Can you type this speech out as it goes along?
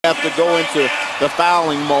have to go into the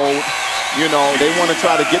fouling mode. You know, they want to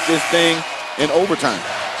try to get this thing in overtime.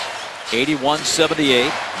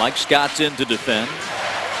 81-78. Mike Scott's in to defend.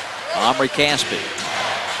 Omri Caspi.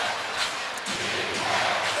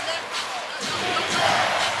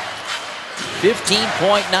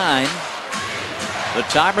 .9. The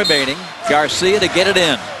time remaining. Garcia to get it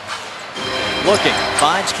in. Looking,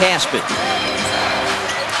 finds Caspi.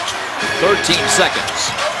 13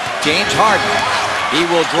 seconds. James Harden. He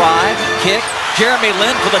will drive, kick. Jeremy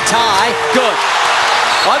Lin for the tie. Good.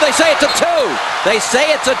 Oh, they say it's a 2. They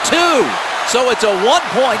say it's a 2. So it's a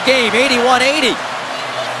 1-point game, 81-80.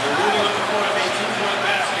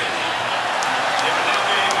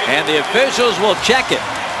 And the officials will check it.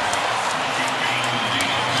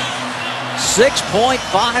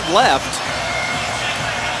 6.5 left.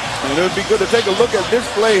 And it would be good to take a look at this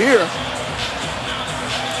play here.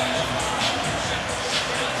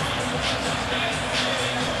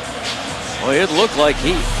 Well, it looked like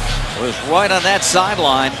he was right on that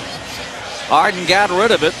sideline. Harden got rid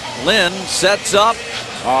of it. Lin sets up.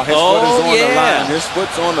 Oh, his foot is on the line. His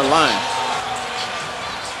foot's on the line.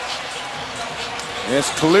 It's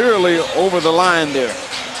clearly over the line there.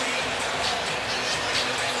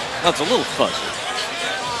 That's a little fuzzy.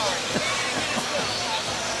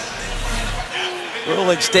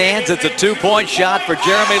 Ruling stands. It's a 2-point shot for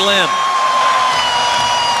Jeremy Lin.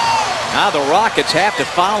 Now the Rockets have to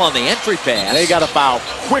foul on the entry pass. They got to foul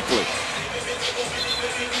quickly.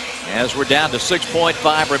 As we're down to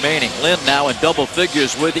 6.5 remaining. Lin now in double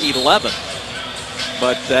figures with 11.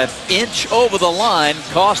 But that inch over the line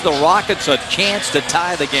cost the Rockets a chance to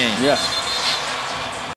tie the game. Yes.